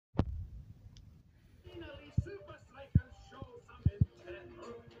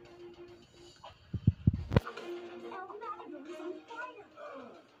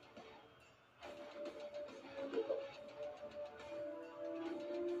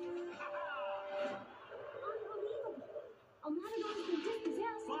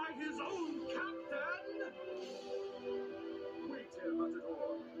By his own captain! Wait here,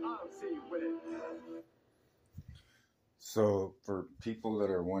 Matador. I'll see you win. So, for people that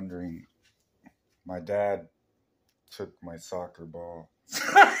are wondering, my dad took my soccer ball.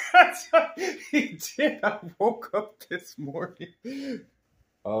 He did. I woke up this morning.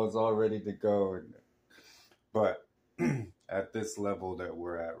 I was all ready to go. But at this level that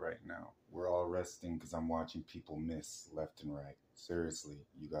we're at right now, we're all resting because I'm watching people miss left and right. Seriously,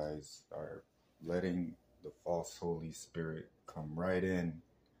 you guys are letting the false Holy Spirit come right in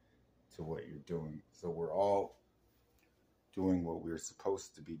to what you're doing. So we're all doing what we're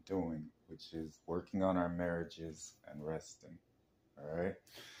supposed to be doing, which is working on our marriages and resting. All right?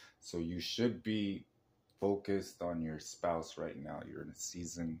 So you should be focused on your spouse right now. You're in a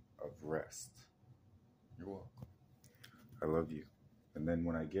season of rest. You're welcome. I love you. And then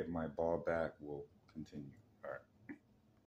when I get my ball back, we'll continue.